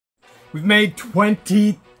We've made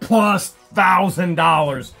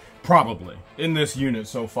 $20,000+ probably in this unit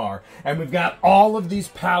so far. And we've got all of these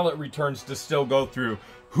pallet returns to still go through.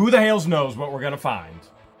 Who the Hales knows what we're gonna find?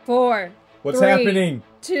 4. What's 3, happening?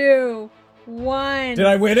 2, 1. Did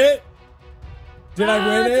I win it? Did I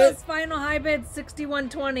win it? It's final high bid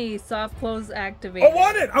 6120. Soft close activated. I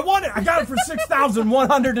won it! I won it! I got it for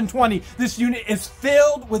 $6,120. This unit is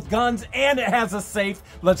filled with guns and it has a safe.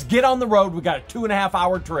 Let's get on the road. We got a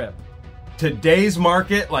 2.5-hour trip. Today's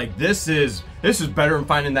market, like this is better than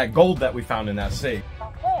finding that gold that we found in that safe.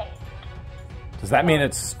 Okay. Does that mean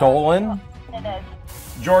it's stolen? It is.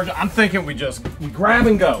 Georgia, I'm thinking we grab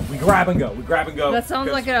and go. We grab and go. That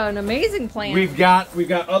sounds like an amazing plan. We've got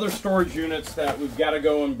other storage units that we've got to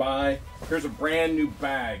go and buy. Here's a brand new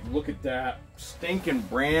bag. Look at that. Stinking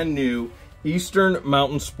brand new Eastern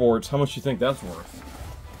Mountain Sports. How much do you think that's worth?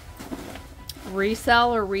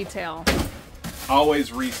 Resell or retail?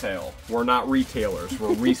 Always resale. We're not retailers. We're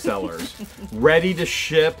resellers. Ready to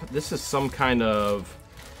ship. This is some kind of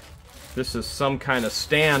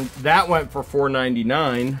stand. That went for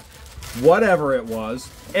 $4.99. Whatever it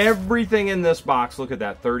was. Everything in this box, look at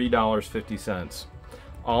that, $30.50.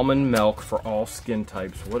 Almond milk for all skin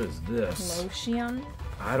types. What is this? Lotion?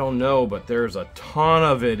 I don't know, but there's a ton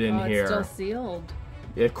of it in here. It's still sealed.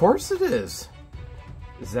 Of course it is.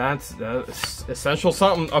 That's essential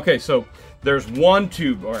something. Okay, so there's one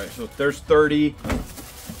tube. All right, so there's 30,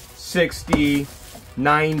 60,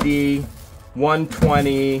 90,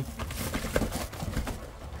 120,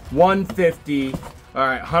 150. All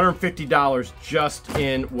right, $150 just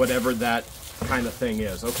in whatever that kind of thing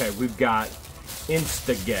is. Okay, we've got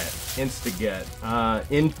Intiget.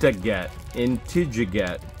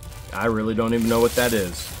 I really don't even know what that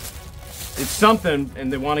is. It's something,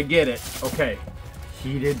 and they want to get it. Okay.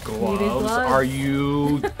 Heated gloves. Are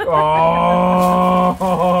you?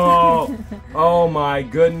 Oh my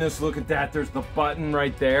goodness! Look at that. There's the button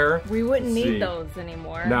right there. We wouldn't need those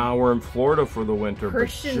anymore. Now we're in Florida for the winter,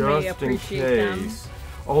 Christian but may just in appreciate case.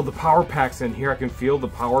 Oh, the power pack's in here. I can feel the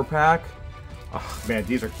power pack. Oh man,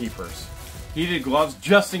 these are keepers. Heated gloves,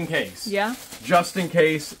 just in case. Yeah. Just in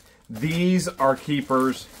case. These are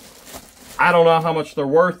keepers. I don't know how much they're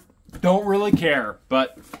worth. Don't really care,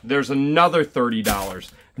 but there's another $30.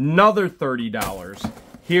 Another $30.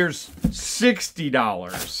 Here's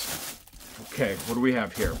 $60. Okay, what do we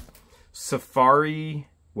have here? Safari,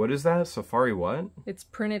 what is that? Safari what? It's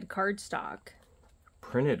printed cardstock.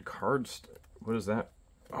 Printed what is that?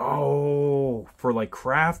 Oh, for like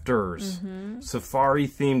crafters. Safari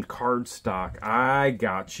themed cardstock. I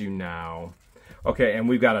got you now. Okay, and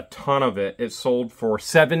we've got a ton of it. It sold for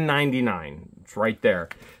 $7.99. It's right there.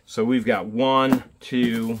 So we've got 1,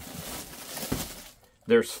 2,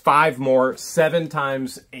 there's 5 more, 7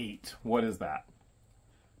 times 8. What is that?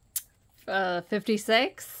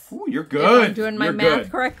 56. Ooh, you're good. If I'm doing my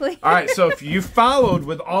math correctly. All right, so if you followed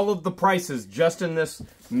with all of the prices just in this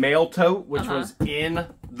mail tote, which was in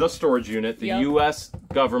the storage unit, the U.S.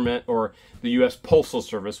 government or the U.S. Postal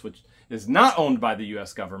Service, which is not owned by the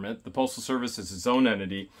U.S. government. The Postal Service is its own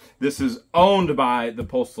entity. This is owned by the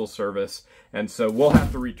Postal Service, and so we'll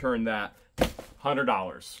have to return that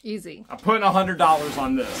 $100. Easy. I'm putting $100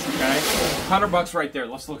 on this, okay? $100 right there.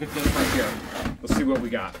 Let's look at this right here. Let's see what we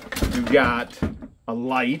got. We got a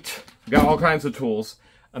light. We got all kinds of tools.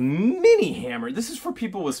 A mini hammer. This is for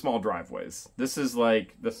people with small driveways. This is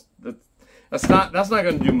like this. That's not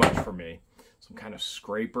going to do much for me. Some kind of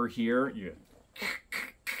scraper here.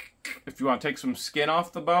 If you want to take some skin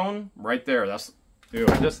off the bone, right there. That's. Ew,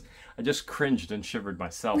 I just cringed and shivered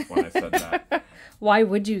myself when I said that. Why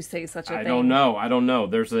would you say such a thing? I don't know.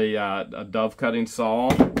 There's a dove cutting saw,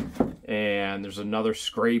 and there's another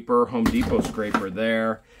scraper, Home Depot scraper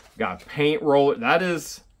there. Got a paint roller.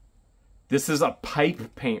 This is a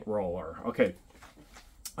pipe paint roller. Okay.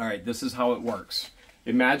 All right, this is how it works.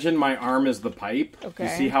 Imagine my arm is the pipe. Okay.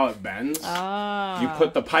 You see how it bends? Ah. You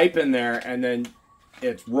put the pipe in there, and then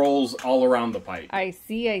it rolls all around the pipe. I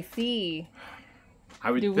see.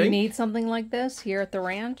 Do we need something like this here at the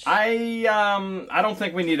ranch? I don't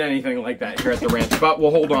think we need anything like that here at the ranch, but we'll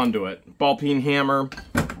hold on to it. Ball peen hammer.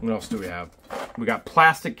 What else do we have? We got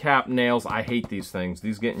plastic cap nails. I hate these things.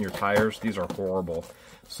 These get in your tires. These are horrible.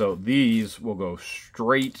 So these will go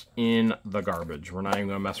straight in the garbage. We're not even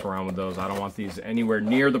going to mess around with those. I don't want these anywhere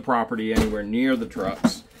near the property, anywhere near the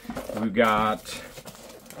trucks. We've got,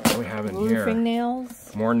 what do we have in here? Roofing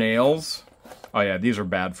nails. More nails. Oh yeah, these are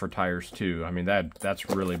bad for tires too. I mean, that's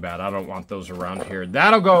really bad. I don't want those around here.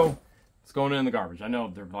 That'll go It's going in the garbage. I know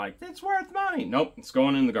they're like, it's worth money. Nope, it's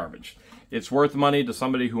going in the garbage. It's worth money to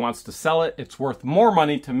somebody who wants to sell it. It's worth more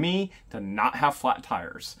money to me to not have flat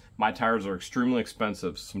tires. My tires are extremely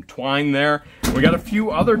expensive. Some twine there. We got a few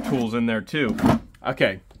other tools in there too.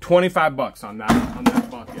 Okay, 25 bucks on that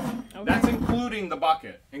bucket. Okay. That's including the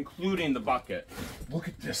bucket. Including the bucket. Look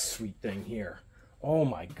at this sweet thing here. Oh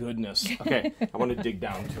my goodness. Okay, I want to dig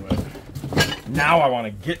down to it. Now I want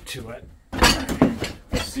to get to it.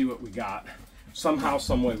 Let's see what we got. Somehow,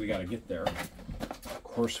 some way we got to get there. Of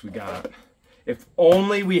course we got it. If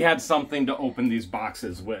only we had something to open these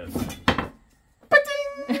boxes with.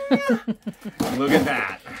 Look at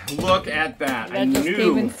that. Look at that. That just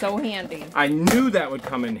came in so handy. I knew that would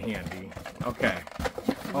come in handy. Okay.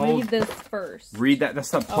 Read this first. Read that.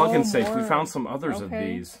 That's the plug-in safe. We found some others of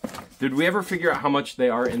these. Did we ever figure out how much they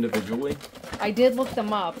are individually? I did look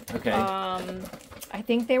them up. Okay. I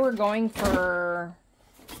think they were going for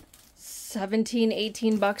 17,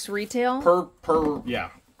 18 bucks retail. Per,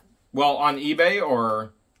 yeah. Well, on eBay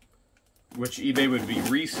or which eBay would be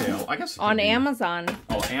resale? I guess on Amazon.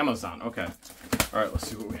 Oh, Amazon. Okay. All right, let's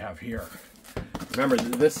see what we have here. Remember,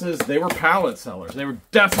 they were pallet sellers. They were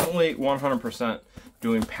definitely 100%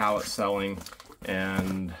 doing pallet selling.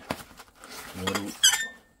 And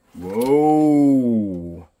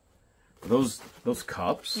whoa, those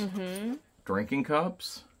cups, drinking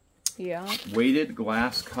cups. Yeah. Weighted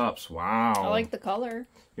glass cups. Wow. I like the color.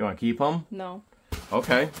 You want to keep them? No.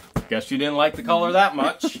 Okay. Guess you didn't like the color that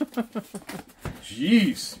much.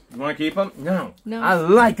 Jeez. You want to keep them? No. No. I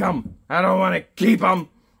like them. I don't want to keep them.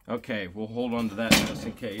 Okay, we'll hold on to that just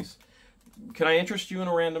in case. Can I interest you in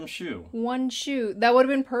a random shoe? One shoe. That would have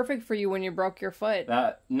been perfect for you when you broke your foot.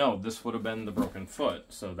 No, this would have been the broken foot,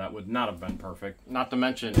 so that would not have been perfect. Not to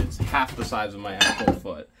mention, it's half the size of my actual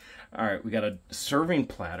foot. All right, we got a serving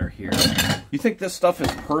platter here. You think this stuff is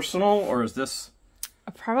personal, or is this...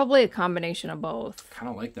 Probably a combination of both. Kind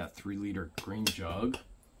of like that 3-liter green jug.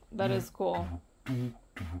 That is cool.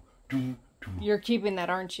 You're keeping that,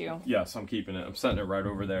 aren't you? Yes, I'm keeping it. I'm setting it right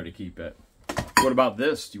over there to keep it. What about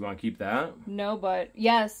this? Do you want to keep that? No, but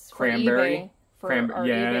yes, for cranberry. eBay. For our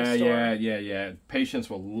eBay store. Yeah. Patience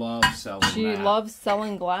will love selling She that. loves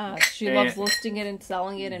selling glass. She loves listing it and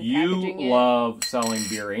selling it and packaging it. You love selling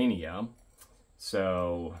Beerania.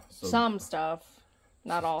 So some stuff.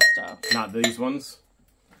 Not all stuff. Not these ones?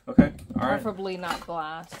 Okay, all right. Preferably not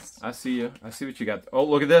glass. I see you. I see what you got. Oh,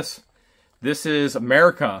 look at this. This is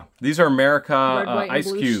America. These are America Red, white, ice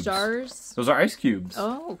and blue cubes. Stars. Those are ice cubes.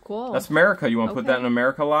 Oh, cool. That's America. You want to put that in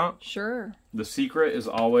America lot? Sure. The secret is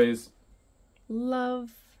always love.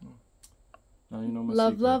 Now you know my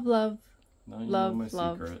love, secret. love. Now you love, know my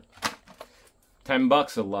love. secret.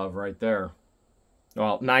 $10 of love right there.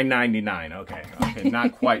 Well, $9.99. Okay,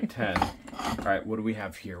 not quite 10. All right, what do we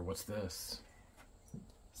have here? What's this?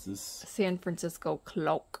 Is this San Francisco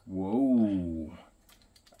cloak? Whoa!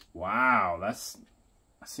 Wow, that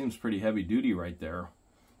seems pretty heavy duty right there.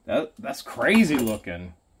 That's crazy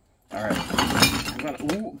looking. All right,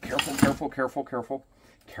 ooh, careful.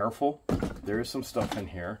 There is some stuff in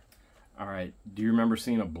here. All right, do you remember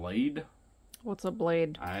seeing a blade? What's a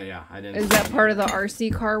blade? Yeah, I didn't. Is that part of the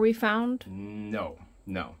RC car we found? No.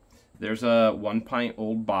 There's a 1 pint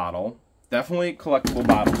old bottle. Definitely collectible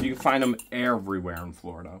bottles. You can find them everywhere in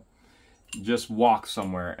Florida. Just walk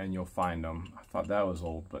somewhere and you'll find them. I thought that was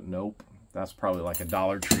old, but nope. That's probably like a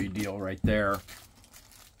Dollar Tree deal right there.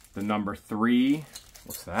 The number 3.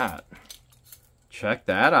 What's that? Check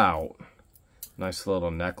that out. Nice little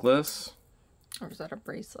necklace. Or is that a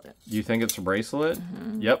bracelet? You think it's a bracelet?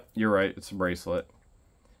 Mm-hmm. Yep, you're right. It's a bracelet.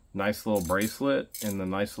 Nice little bracelet and the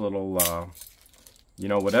nice little,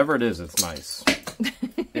 whatever it is, it's nice.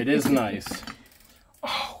 It is nice.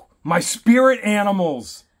 Oh, my spirit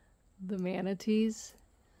animals! The manatees?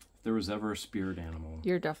 If there was ever a spirit animal.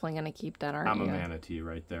 You're definitely going to keep that, aren't you? I'm a manatee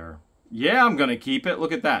right there. Yeah, I'm going to keep it.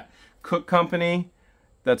 Look at that. Cook Company.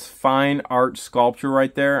 That's fine art sculpture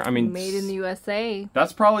right there. I mean, made in the USA.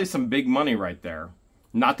 That's probably some big money right there.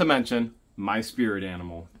 Not to mention my spirit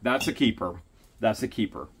animal. That's a keeper. That's a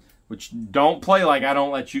keeper. Which don't play like I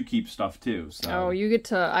don't let you keep stuff too. So. Oh,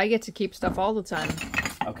 I get to keep stuff all the time.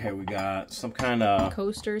 Okay, we got some kind of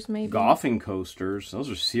coasters, maybe golfing coasters. Those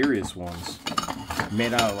are serious ones,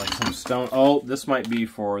 made out of like some stone. Oh, this might be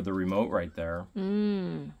for the remote right there.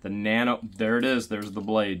 The nano. There it is. There's the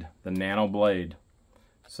blade. The nano blade.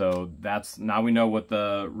 So that's now we know what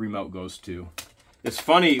the remote goes to. It's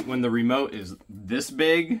funny when the remote is this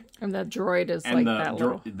big, and the droid is like that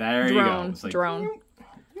little there drone. You go. It's like, drone.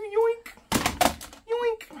 Yoink,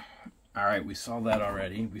 yoink. All right, we saw that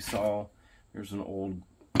already. We saw there's an old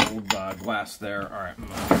old glass there. All right, I'm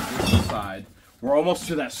gonna put this aside. We're almost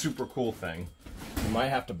to that super cool thing. We might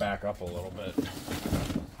have to back up a little bit.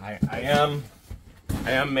 I am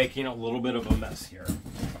making a little bit of a mess here.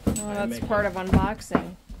 Oh, that's part of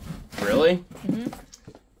unboxing. Really? Mm-hmm.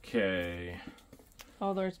 Okay.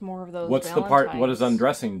 Oh, there's more of those. What's the part? What does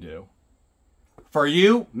undressing do? For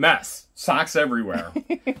you, mess. Socks everywhere.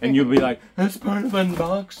 And you'll be like, that's part of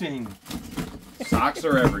unboxing. Socks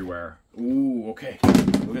are everywhere. Ooh, okay.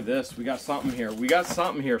 Look at this. We got something here. We got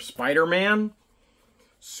something here. Spider-Man.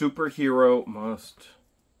 Superhero must.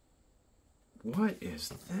 What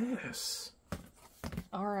is this?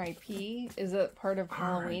 R.I.P. Is it part of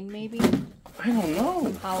Halloween, maybe? I don't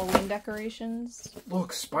know. Halloween decorations?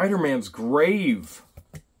 Look, Spider-Man's grave.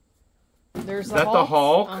 There's Is that the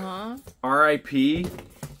Hulk? Uh-huh. R.I.P.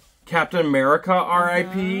 Captain America,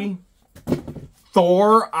 R.I.P.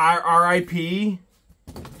 Thor, R.I.P.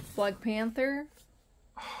 Black Panther?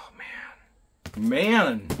 Oh, man.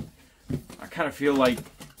 Man. I kind of feel like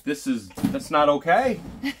that's not okay.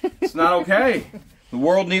 It's not okay. The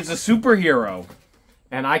world needs a superhero.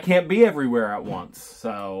 And I can't be everywhere at once.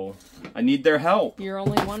 So I need their help. You're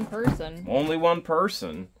only one person. Only one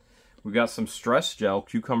person. We got some stress gel,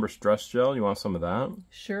 cucumber stress gel. You want some of that?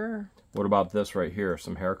 Sure. What about this right here?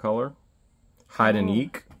 Some hair color. Hide and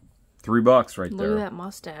Eek. $3 right there. Look at that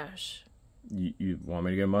mustache. You want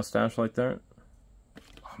me to get a mustache like that?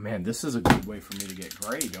 Oh man, this is a good way for me to get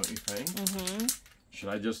gray, don't you think? Mm-hmm. Should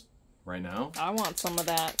I just, right now? I want some of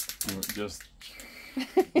that.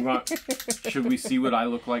 Should we see what I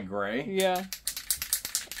look like gray? Yeah.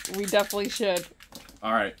 We definitely should.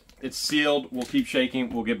 All right. It's sealed. We'll keep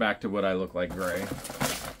shaking. We'll get back to what I look like gray.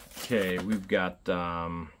 Okay, we've got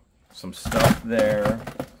some stuff there.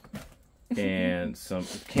 And some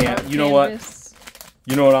you know what?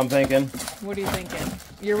 You know what I'm thinking? What are you thinking?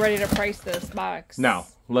 You're ready to price this box. No,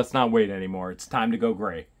 let's not wait anymore. It's time to go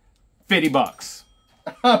gray. $50.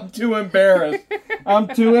 I'm too embarrassed. I'm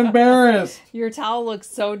too embarrassed. Your towel looks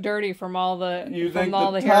so dirty from all the You think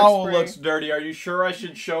all the the towel hairspray. looks dirty? Are you sure I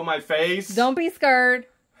should show my face? Don't be scared.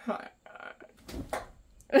 What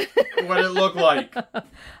it look like?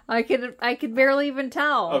 I could barely even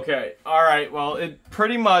tell. Okay. All right. Well, it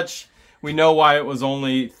pretty much, we know why it was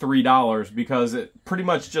only $3 because it pretty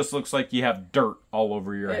much just looks like you have dirt all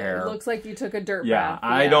over your hair. It looks like you took a dirt yeah, bath.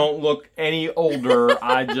 I don't look any older.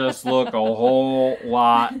 I just look a whole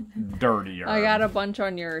lot dirtier. I got a bunch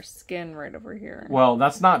on your skin right over here. Well,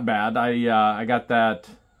 that's not bad. I got that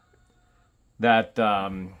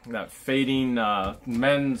fading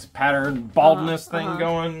men's pattern baldness thing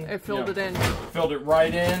going. It filled it in. Filled it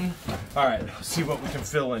right in. All right, let's see what we can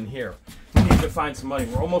fill in here. We need to find some money.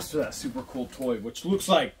 We're almost to that super cool toy, which looks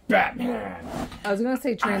like Batman. I was going to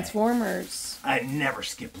say Transformers. I never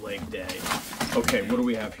skip leg day. Okay, what do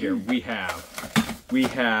we have here? We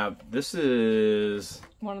have, this is...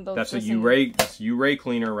 One of those. That's a UV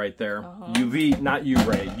cleaner right there. UV, not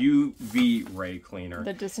UV ray cleaner.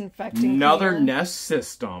 The disinfecting Another cleaner. Nest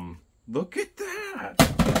system. Look at that.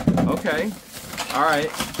 Okay. All right.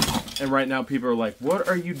 And right now people are like, what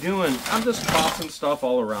are you doing? I'm just tossing stuff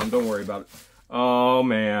all around. Don't worry about it. Oh,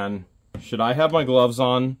 man. Should I have my gloves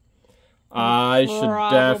on? I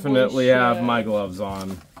should definitely have my gloves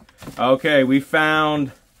on. Okay, we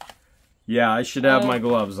found... Yeah, I should have my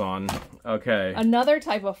gloves on. Okay. Another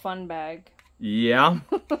type of fun bag. Yeah.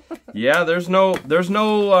 Yeah, there's no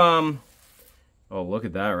oh, look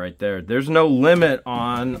at that right there. There's no limit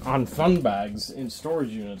on fun bags in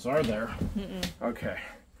storage units, are there? Okay.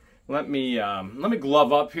 Let me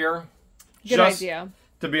glove up here. Good idea.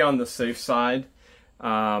 To be on the safe side.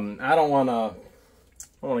 I don't want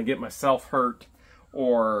to get myself hurt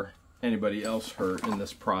or anybody else hurt in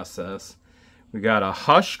this process. We got a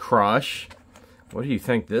Hush Crush. What do you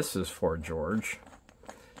think this is for, George?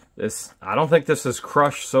 I don't think this is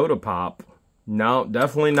Crush Soda Pop. No,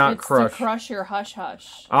 definitely not Crush. It's to crush your hush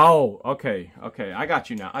hush. Oh, okay, okay. I got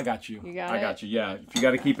you now. I got you. You got it? I got you, yeah. If you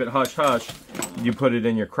got to keep it hush hush, you put it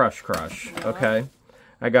in your Crush Crush. Okay,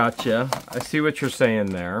 I got you. I see what you're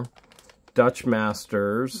saying there. Dutch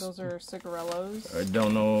Masters. Those are cigarillos. I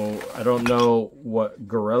don't know what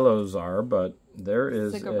gorillos are, but there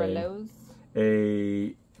is cigarillos.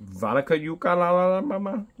 A vodka yucca.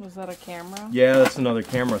 Was that a camera? Yeah, that's another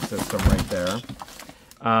camera system right there.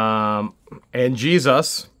 And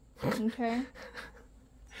Jesus. Okay.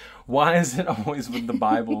 Why is it always with the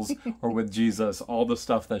Bibles or with Jesus, all the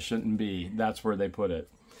stuff that shouldn't be? That's where they put it.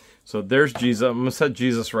 So there's Jesus. I'm going to set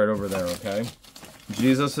Jesus right over there, okay?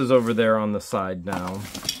 Jesus is over there on the side now.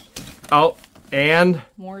 Oh, and...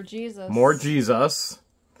 More Jesus. More Jesus.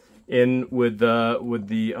 In with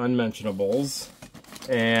the unmentionables.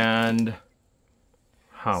 And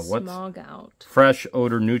what's smog out? Fresh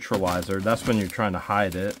odor neutralizer. That's when you're trying to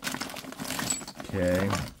hide it. Okay.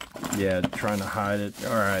 Yeah, trying to hide it.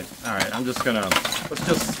 All right. I'm just gonna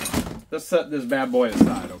let's set this bad boy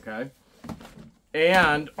aside, okay?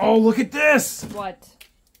 And oh, look at this! What?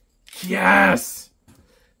 Yes!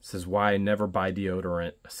 This is why I never buy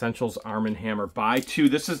deodorant. Essentials Arm & Hammer. Buy 2.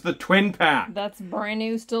 This is the twin pack. That's brand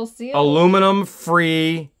new, still sealed. Aluminum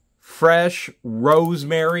free, fresh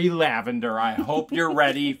rosemary lavender. I hope you're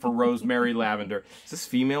ready for rosemary lavender. Is this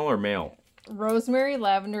female or male? Rosemary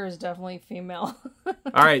lavender is definitely female.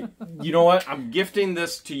 All right. You know what? I'm gifting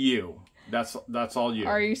this to you. That's all you.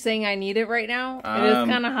 Are you saying I need it right now? It is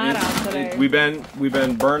kind of hot out today. We've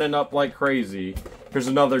been burning up like crazy. Here's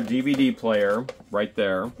another DVD player right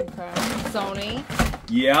there. Okay. Sony.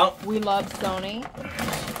 Yeah. We love Sony.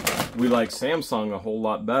 We like Samsung a whole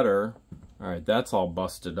lot better. All right, that's all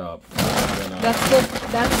busted up. That's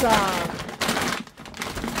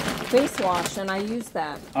face wash, and I use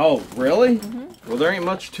that. Oh, really? Well, there ain't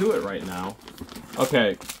much to it right now.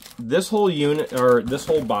 Okay, this whole unit, or this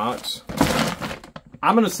whole box,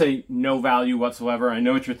 I'm going to say no value whatsoever. I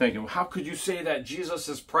know what you're thinking. How could you say that? Jesus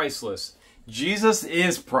is priceless. Jesus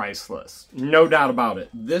is priceless. No doubt about it.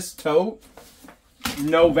 This tote,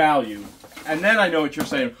 no value. And then I know what you're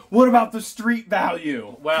saying. What about the street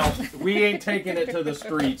value? Well, we ain't taking it to the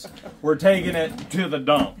streets. We're taking it to the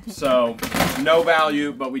dump. So, no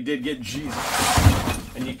value, but we did get Jesus.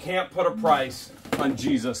 And you can't put a price on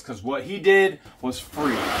Jesus because what he did was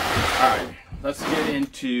free. All right, let's get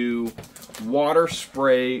into water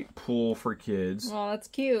spray pool for kids. Well, that's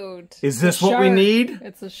cute. Is this what we need?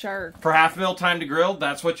 It's a shark. For half mil time to grill,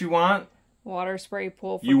 that's what you want? Water spray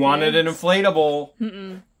pool for You kids. wanted an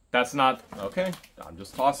inflatable. That's not... Okay, I'm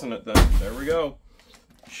just tossing it then. There we go.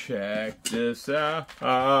 Check this out.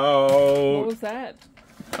 What was that?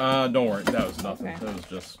 Don't worry. That was nothing. Okay. That was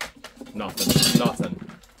just nothing.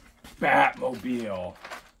 Batmobile. Oh,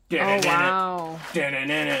 wow.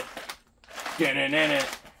 It.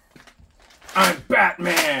 I'm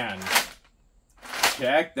Batman.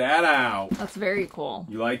 Check that out. That's very cool.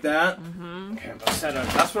 You like that? Okay,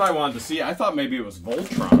 that's what I wanted to see. I thought maybe it was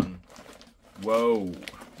Voltron. Whoa.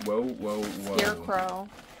 Scarecrow.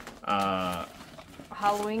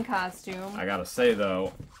 Halloween costume. I gotta say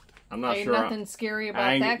though, I'm not sure. Ain't nothing scary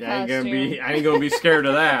about that costume. I ain't gonna be scared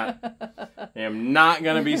of that. I am not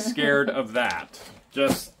gonna be scared of that.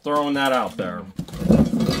 Just throwing that out there.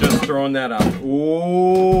 Just throwing that out. Ooh.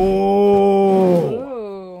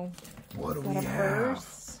 What do we have?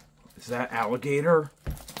 Purse? Is that alligator?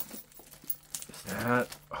 Is that?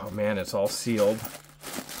 Oh man, it's all sealed.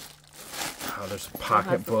 Oh, there's a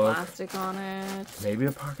pocketbook. Plastic on it. Maybe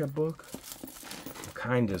a pocketbook. What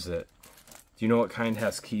kind is it? Do you know what kind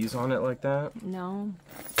has keys on it like that? No.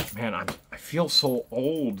 Man, I feel so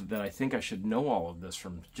old that I think I should know all of this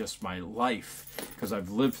from just my life because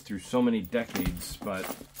I've lived through so many decades. But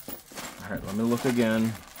all right, let me look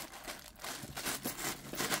again.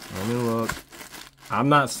 Let me look. I'm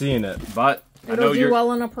not seeing it, but it'll do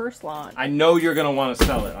well in a purse lot. I know you're gonna want to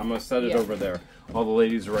sell it. I'm gonna set it over there. All the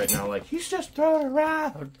ladies are right now like, he's just throwing it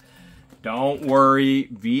around. Don't worry.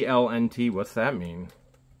 VLNT, what's that mean?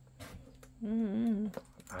 I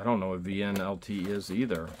don't know what VNLT is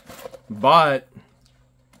either. But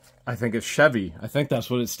I think it's Chevy. I think that's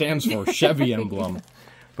what it stands for, Chevy emblem.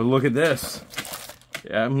 But look at this.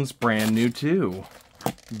 Yeah, it's brand new too.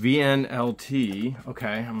 VNLT.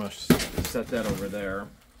 Okay, I'm going to set that over there.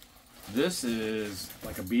 This is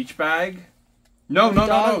like a beach bag.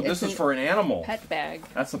 No. This is for an animal. Pet bag.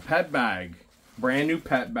 That's a pet bag. Brand new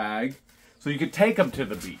pet bag. So you could take them to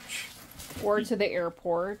the beach. Or to the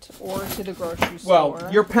airport. Or to the grocery store.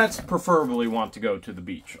 Well, your pets preferably want to go to the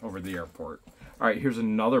beach over the airport. All right, here's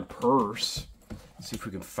another purse. Let's see if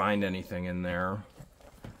we can find anything in there.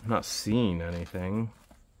 I'm not seeing anything.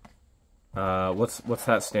 What's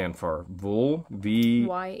that stand for? VUL?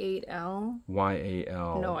 Y8L?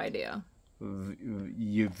 Y8L. No idea.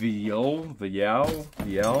 VL.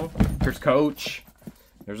 Here's Coach.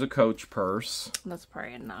 There's a Coach purse. That's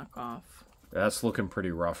probably a knockoff. That's looking pretty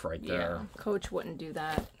rough right there. Yeah, Coach wouldn't do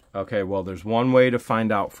that. Okay, well, there's one way to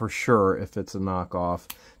find out for sure if it's a knockoff.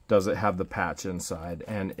 Does it have the patch inside?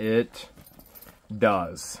 And it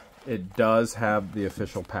does. It does have the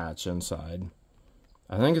official patch inside.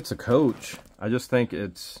 I think it's a Coach. I just think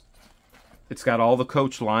it's got all the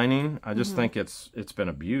Coach lining. I just think it's been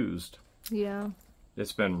abused. Yeah.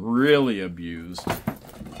 It's been really abused.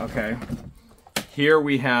 Okay. Here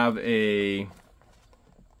we have a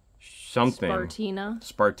something.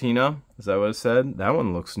 Spartina. Is that what it said? That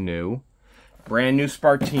one looks new. Brand new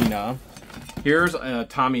Spartina. Here's a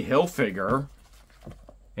Tommy Hilfiger.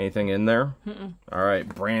 Anything in there? All right,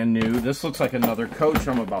 brand new. This looks like another Coach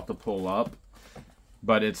I'm about to pull up,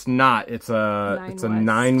 but it's not. It's a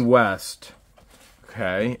 9 West.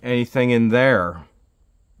 Okay. Anything in there?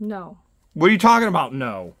 No. What are you talking about?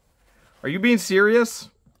 No. Are you being serious?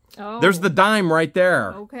 Oh. There's the dime right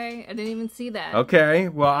there. Okay, I didn't even see that. Okay,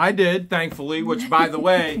 well, I did, thankfully, which, by the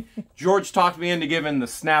way, George talked me into giving the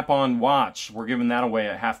Snap-on watch. We're giving that away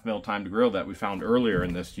at Half Mil Time to Grill that we found earlier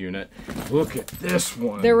in this unit. Look at this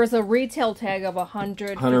one. There was a retail tag of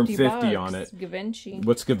 $150 on it. Givenchy.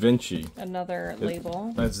 What's Givenchy? Another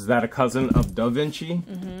label. Is that a cousin of Da Vinci?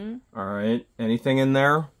 Mm-hmm. All right, anything in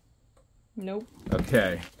there? Nope.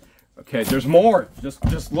 Okay. Okay, there's more.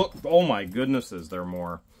 Just look. Oh, my goodness, is there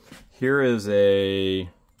more? Here is a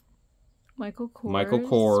Michael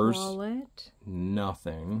Kors wallet.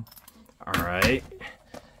 Nothing. All right.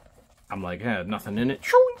 I'm like, nothing in it.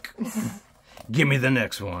 Give me the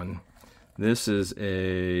next one. This is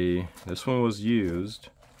this one was used.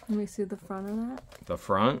 Let me see the front of that. The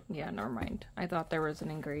front? Yeah, never mind. I thought there was an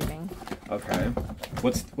engraving. Okay.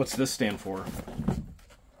 What's this stand for?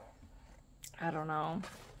 I don't know.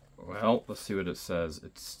 Well, let's see what it says.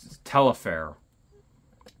 It's Telefair.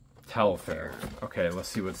 Telefair. Okay, let's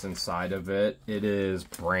see what's inside of it. It is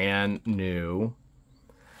brand new.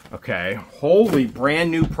 Okay, holy brand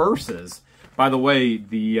new purses. By the way,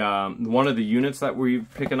 the one of the units that we're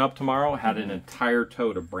picking up tomorrow had an entire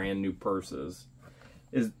tote of brand new purses.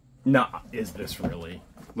 Is this really?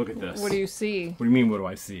 Look at this. What do you see? What do you mean, what do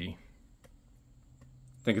I see?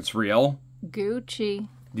 Think it's real? Gucci.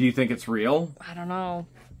 Do you think it's real? I don't know.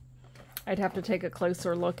 I'd have to take a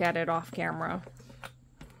closer look at it off camera.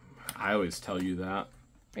 I always tell you that.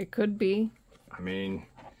 It could be. I mean,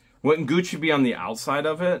 wouldn't Gucci be on the outside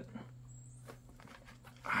of it?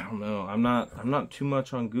 I don't know. I'm not too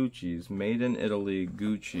much on Gucci's. Made in Italy,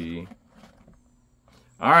 Gucci.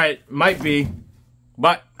 All right, might be,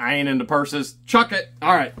 but I ain't into purses. Chuck it.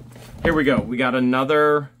 All right, here we go. We got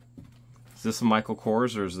another. Is this a Michael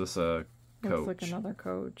Kors or is this a Coach? Looks like another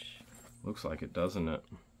Coach. Looks like it, doesn't it?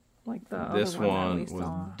 Like the this other one was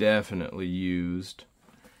definitely used.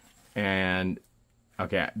 And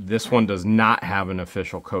okay, this one does not have an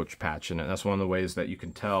official Coach patch in it. That's one of the ways that you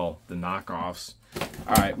can tell the knockoffs.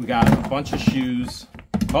 All right, we got a bunch of shoes.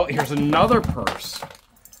 Oh, here's another purse.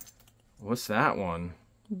 What's that one?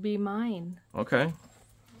 Be mine. Okay.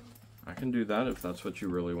 I can do that if that's what you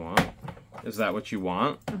really want. Is that what you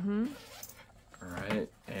want? Mm-hmm. All right.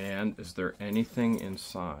 And is there anything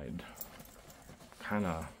inside? Kind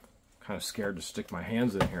of scared to stick my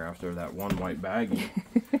hands in here after that one white baggie.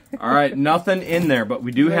 All right, nothing in there, but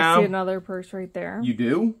we do have... I see another purse right there. You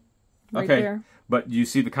do? Right okay. there. But do you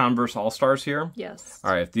see the Converse All-Stars here? Yes.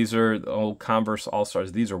 All right, if these are the old Converse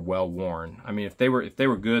All-Stars, these are well worn. I mean, if they were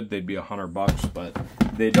good, they'd be $100, but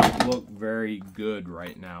they don't look very good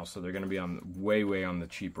right now, so they're going to be on way on the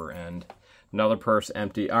cheaper end. Another purse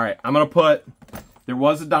empty. All right, I'm going to put... There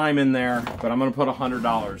was a dime in there, but I'm going to put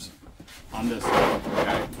 $100 on this one,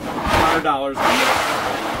 okay? $100 on this.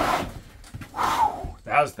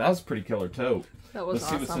 That was a pretty killer tote. That was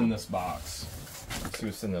awesome. Let's see what's in this box. Let's see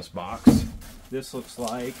what's in this box. This looks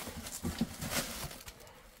like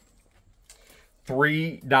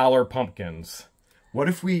 $3 pumpkins. What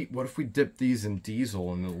if we dipped these in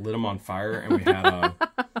diesel and lit them on fire and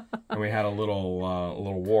we had a little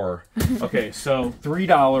war? Okay, so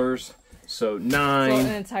 $3. So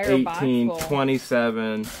 9, 18,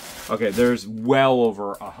 27. Okay, there's well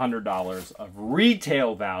over $100 of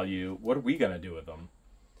retail value. What are we gonna do with them?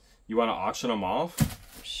 You want to auction them off?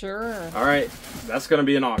 Sure. All right, that's gonna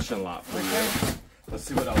be an auction lot for you. Let's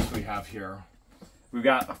see what else we have here. We've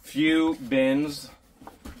got a few bins.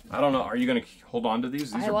 I don't know. Are you gonna hold on to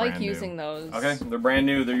these? These I are like brand using new. those. Okay, they're brand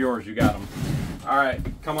new. They're yours. You got them. All right,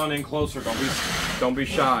 come on in closer. Don't be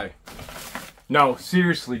shy. No,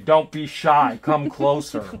 seriously, don't be shy. Come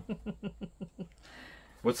closer.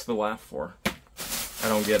 What's the laugh for? I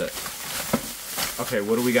don't get it. Okay,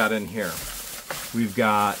 what do we got in here? We've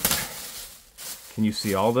got, can you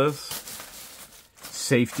see all this?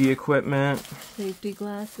 Safety equipment. Safety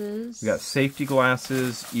glasses. We got safety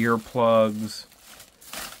glasses, earplugs.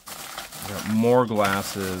 We got more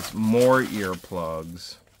glasses, more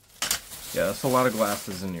earplugs. Yeah, that's a lot of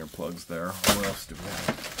glasses and earplugs there. What else do we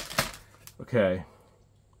have? Okay,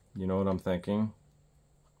 you know what I'm thinking?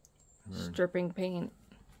 Stripping paint.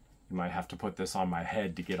 You might have to put this on my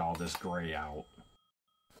head to get all this gray out.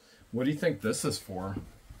 What do you think this is for?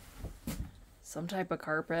 Some type of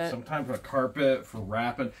carpet. Some type of carpet for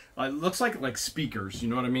wrapping. It looks like speakers, you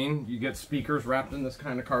know what I mean? You get speakers wrapped in this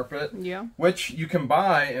kind of carpet. Yeah. Which you can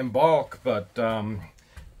buy in bulk, but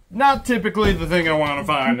not typically the thing I want to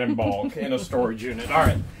find in bulk in a storage unit. All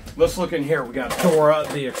right, let's look in here. We got Dora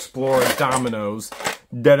the Explorer dominoes.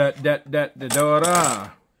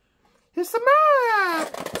 Da-da-da-da-da-da-da. It's the map!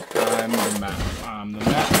 I'm the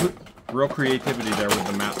map. Real creativity there with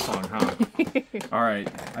the map song, huh? All right,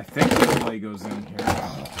 I think there's Legos in here.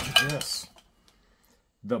 Oh, look at this.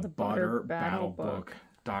 The Butter Battle Book.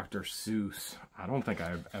 Dr. Seuss. I don't think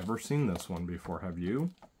I've ever seen this one before. Have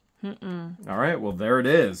you? Mm-mm. All right, well, there it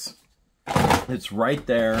is. It's right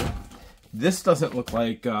there. This doesn't look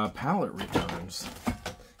like pallet returns.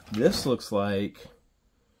 This looks like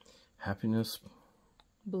happiness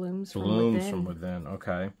blooms from within.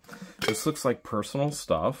 Okay. This looks like personal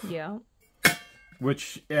stuff. Yeah.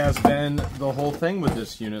 Which has been the whole thing with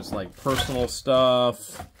this unit. It's like personal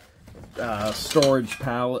stuff, storage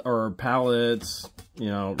pallets, you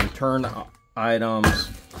know, return items.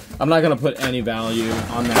 I'm not going to put any value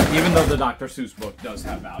on that, even though the Dr. Seuss book does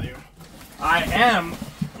have value. I am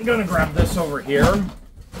going to grab this over here.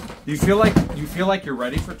 Do you feel like you're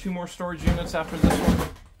ready for 2 more storage units after this one?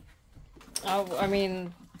 Oh, I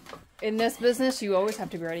mean, in this business, you always have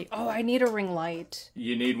to be ready. Oh, I need a ring light.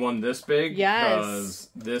 You need one this big? Yes. Because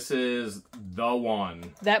this is the one.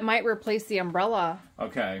 That might replace the umbrella.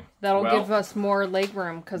 Okay. That'll give us more leg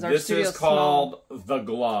room because our studio's This is called the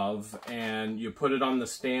glove, and you put it on the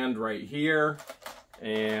stand right here.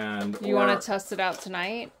 And you want to test it out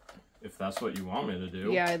tonight? If that's what you want me to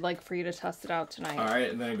do. Yeah, I'd like for you to test it out tonight. All right,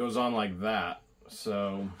 and then it goes on like that.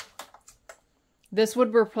 So this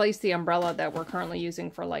would replace the umbrella that we're currently using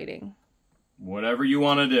for lighting. Whatever you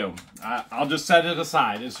want to do. I'll just set it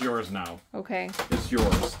aside. It's yours now. Okay. It's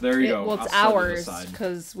yours. There you go. Well, it's ours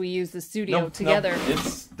because we use the studio together. No,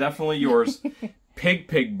 it's definitely yours.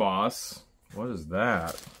 Pig Boss. What is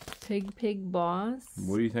that? Pig Boss.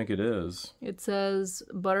 What do you think it is? It says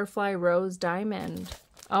Butterfly Rose Diamond.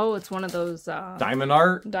 Oh, it's one of those... diamond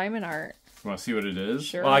art? Diamond art. You want to see what it is?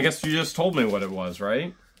 Sure. Well, I guess you just told me what it was,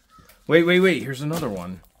 right? Wait. Here's another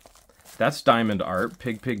one. That's diamond art.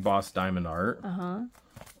 Pig Boss diamond art. Uh-huh.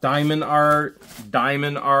 Diamond art.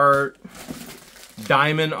 Diamond art.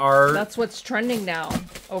 Diamond art. That's what's trending now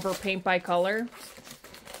over paint by color.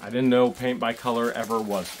 I didn't know paint by color ever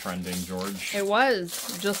was trending, George. It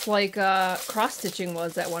was. Just like cross-stitching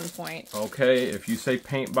was at one point. Okay, if you say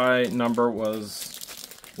paint by number was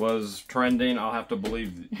trending, I'll have to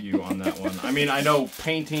believe you on that one. I mean, I know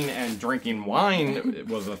painting and drinking wine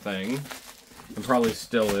was a thing. It probably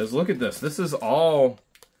still is. Look at this. This is all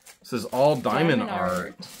diamond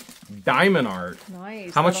art. Diamond art.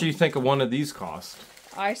 Nice. How much do you think one of these cost?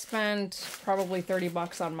 I spent probably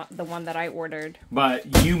 $30 on the one that I ordered.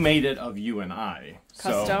 But you made it of you and I.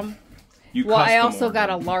 Custom? So well, I also got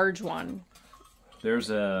a large one. There's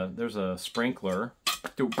a sprinkler.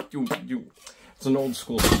 It's an old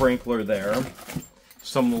school sprinkler there.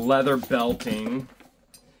 Some leather belting.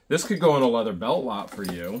 This could go in a leather belt lot for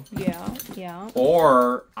you. Yeah.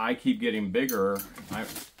 Or I keep getting bigger.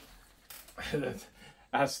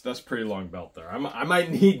 That's pretty long belt there. I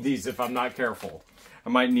might need these if I'm not careful. I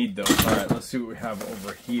might need those. All right, let's see what we have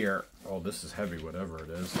over here. Oh, this is heavy, whatever it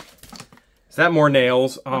is. Is that more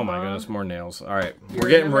nails? Oh my goodness, more nails. All right, we're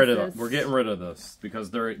getting rid of this because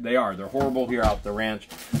they're horrible here out the ranch.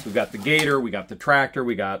 We've got the gator, we got the tractor,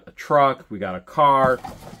 we got a truck, we got a car.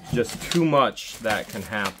 Just too much that can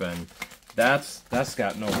happen. That's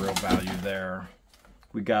got no real value there.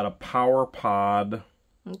 We got a power pod.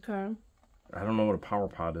 Okay. I don't know what a power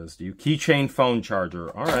pod is. Do you? Keychain phone charger.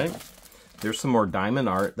 All right. There's some more diamond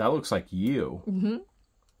art. That looks like you. Mm-hmm.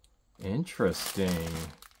 Interesting.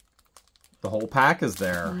 The whole pack is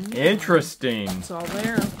there. Mm-hmm. Interesting. It's all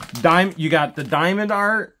there. You got the diamond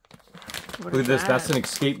art. Look at this. That's an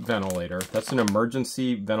escape ventilator. That's an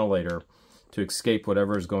emergency ventilator to escape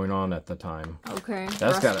whatever is going on at the time. Okay.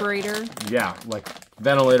 That's respirator. Yeah, like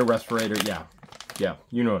ventilator, respirator. Yeah.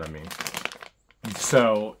 You know what I mean.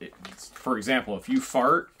 So, for example, if you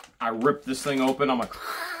fart, I rip this thing open. I'm like,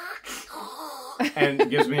 and it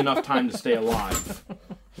gives me enough time to stay alive.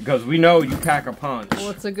 Because we know you pack a punch. Well,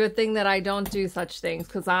 it's a good thing that I don't do such things,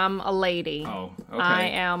 because I'm a lady. Oh, okay. I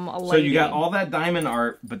am a lady. So you got all that diamond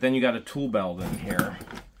art, but then you got a tool belt in here.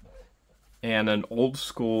 And an old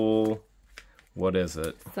school, what is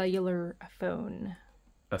it? Cellular phone.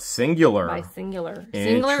 A Singular. By Singular.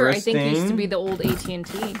 Singular, I think, used to be the old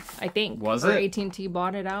AT&T, I think. Was or it? AT&T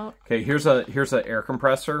bought it out. Okay, here's a air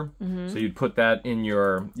compressor. Mm-hmm. So you'd put that in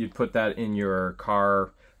your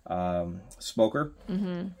car smoker.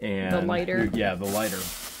 And the lighter. Yeah, the lighter.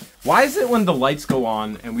 Why is it when the lights go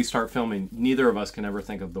on and we start filming, neither of us can ever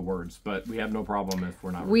think of the words, but we have no problem if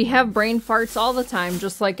we're not We recording. have brain farts all the time,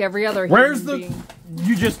 just like every other Where's human the... being.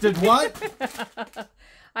 You just did what?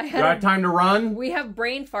 I You had got time to run? We have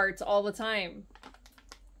brain farts all the time.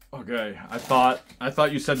 Okay, I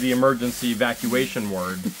thought you said the emergency evacuation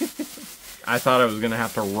word. I thought I was gonna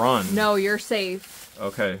have to run. No, you're safe.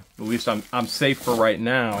 Okay, at least I'm safe for right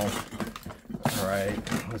now. All right,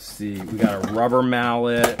 let's see. We got a rubber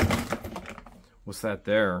mallet. What's that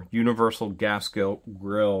there? Universal gas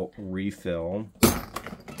grill refill.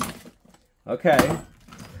 Okay.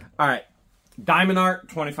 All right. Diamond art,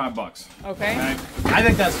 $25. Okay. I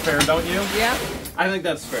think that's fair, don't you? Yeah. I think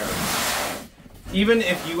that's fair. Even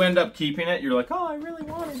if you end up keeping it, you're like, oh, I really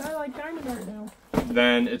want it. I like diamond art now.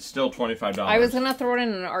 Then it's still $25. I was gonna throw it in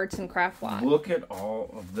an arts and craft lot. Look at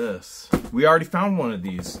all of this. We already found one of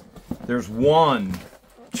these. There's 1,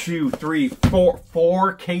 2, 3,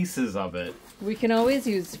 4 cases of it. We can always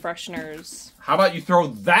use fresheners. How about you throw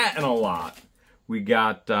that in a lot? We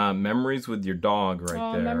got memories with your dog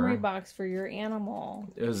right there. Memory box for your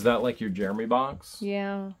animal. Is that like your Jeremy box?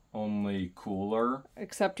 Yeah. Only cooler?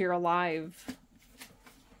 Except you're alive.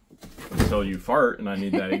 Until you fart and I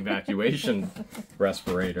need that evacuation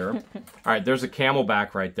respirator. All right, there's a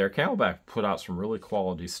Camelback right there. Camelback put out some really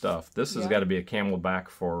quality stuff. This has got to be a Camelback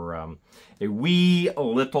for a wee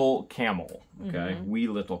little camel. Okay, wee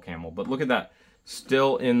little camel. But look at that,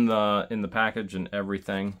 still in the package and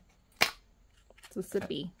everything. It's a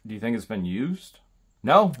sippy. Do you think it's been used?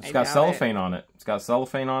 No, it's got doubt cellophane on it. It's got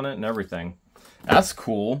cellophane on it and everything. That's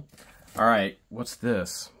cool. All right, what's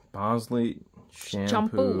this? Bosley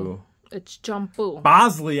shampoo. It's shampoo.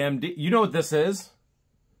 Bosley MD. You know what this is?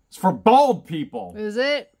 It's for bald people. Is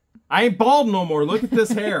it? I ain't bald no more. Look at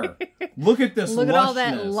this hair. Look at this Look at all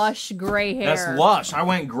that lushness. lush gray hair. That's lush. I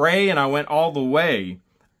went gray and I went all the way.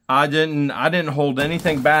 I didn't hold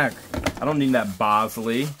anything back. I don't need that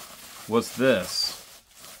Bosley. What's this?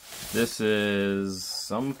 This is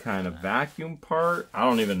some kind of vacuum part. I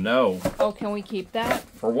don't even know. Oh, can we keep that?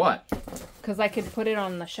 For what? Because I could put it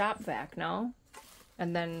on the shop vac, no?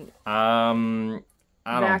 And then I don't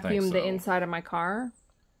vacuum think so. the inside of my car?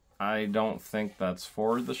 I don't think that's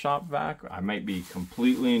for the shop vac. I might be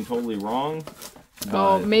completely and totally wrong.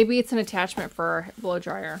 Oh, maybe it's an attachment for a blow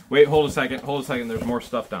dryer. Wait, hold a second. Hold a second. There's more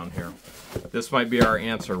stuff down here. This might be our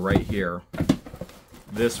answer right here.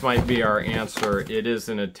 This might be our answer. It is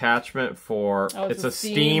an attachment for... Oh, it's a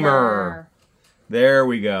steamer. There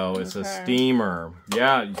we go. It's a steamer.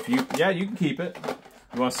 Yeah, you can keep it.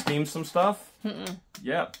 You want to steam some stuff?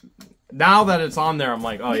 Yeah. Now that it's on there, I'm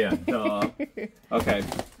like, oh yeah, duh. Okay.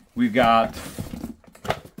 We've got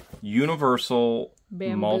Universal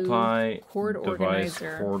Bamboo multi-device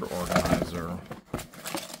cord organizer.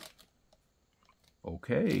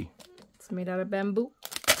 Okay. It's made out of bamboo.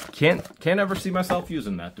 Can't ever see myself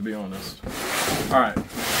using that, to be honest. All right.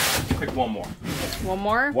 Pick one more. One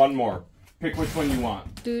more? One more. Pick which one you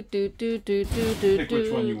want. Pick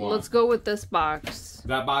which one you want. Let's go with this box.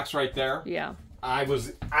 That box right there? Yeah. I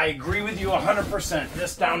agree with you 100%.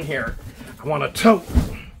 This down here. I want a tote.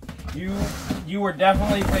 You were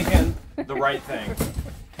definitely thinking the right thing.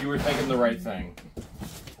 You were thinking the right thing.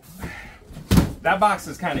 That box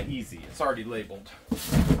is kind of easy. It's already labeled.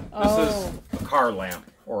 This is a car lamp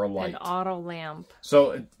or a light. An auto lamp.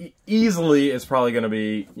 So easily it's probably going to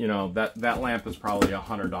be, you know, that lamp is probably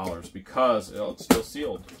 $100 because it's still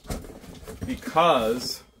sealed.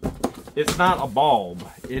 Because it's not a bulb.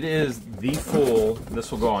 It is the full,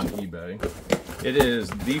 this will go on eBay. It is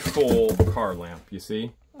the full car lamp, you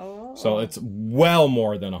see? Oh. So it's well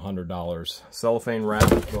more than $100. Cellophane wrap,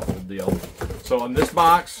 the whole deal. So on this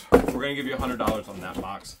box, we're going to give you $100 on that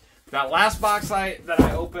box. That last box that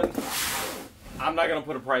I opened, I'm not going to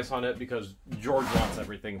put a price on it because George wants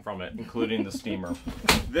everything from it, including the steamer.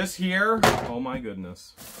 This here, oh my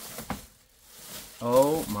goodness.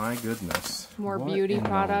 Oh my goodness. More What beauty in the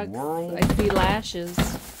products. world? I see lashes.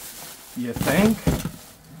 You think?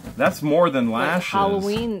 That's more than lashes.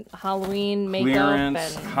 Like Halloween makeup.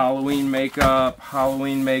 Clearance, Halloween makeup,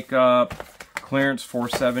 clearance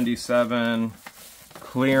 $477,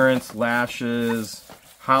 clearance lashes,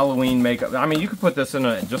 Halloween makeup. I mean, you could put this in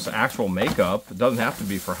just actual makeup. It doesn't have to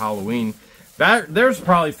be for Halloween. There's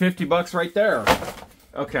probably 50 bucks right there.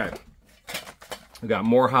 Okay. We got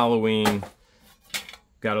more Halloween.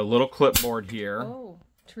 Got a little clipboard here. Oh,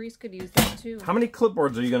 Therese could use that too. How many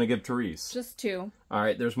clipboards are you going to give Therese? Just 2. All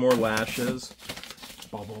right, there's more lashes.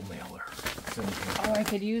 Bubble mailer. Oh, I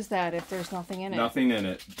could use that if there's nothing in it. Nothing in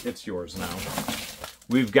it. It's yours now.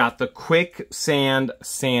 We've got the quick sand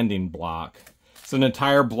sanding block. It's an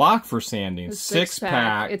entire block for sanding. Six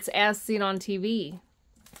pack. It's as seen on TV.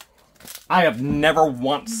 I have never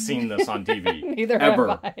once seen this on TV. Neither ever,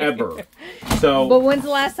 have I. ever. So, but when's the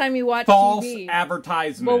last time you watched false TV?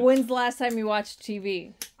 advertisement. But when's the last time you watched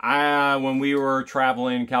TV? When we were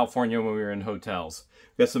traveling in California, when we were in hotels.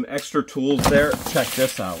 Got some extra tools there. Check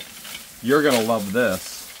this out. You're gonna love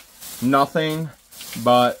this. Nothing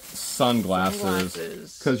but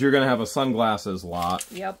sunglasses. Because you're gonna have a sunglasses lot.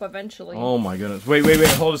 Yep, eventually. Oh my goodness. Wait,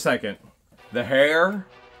 hold a second. The hair,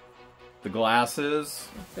 the glasses.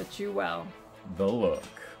 Fit you well. The look.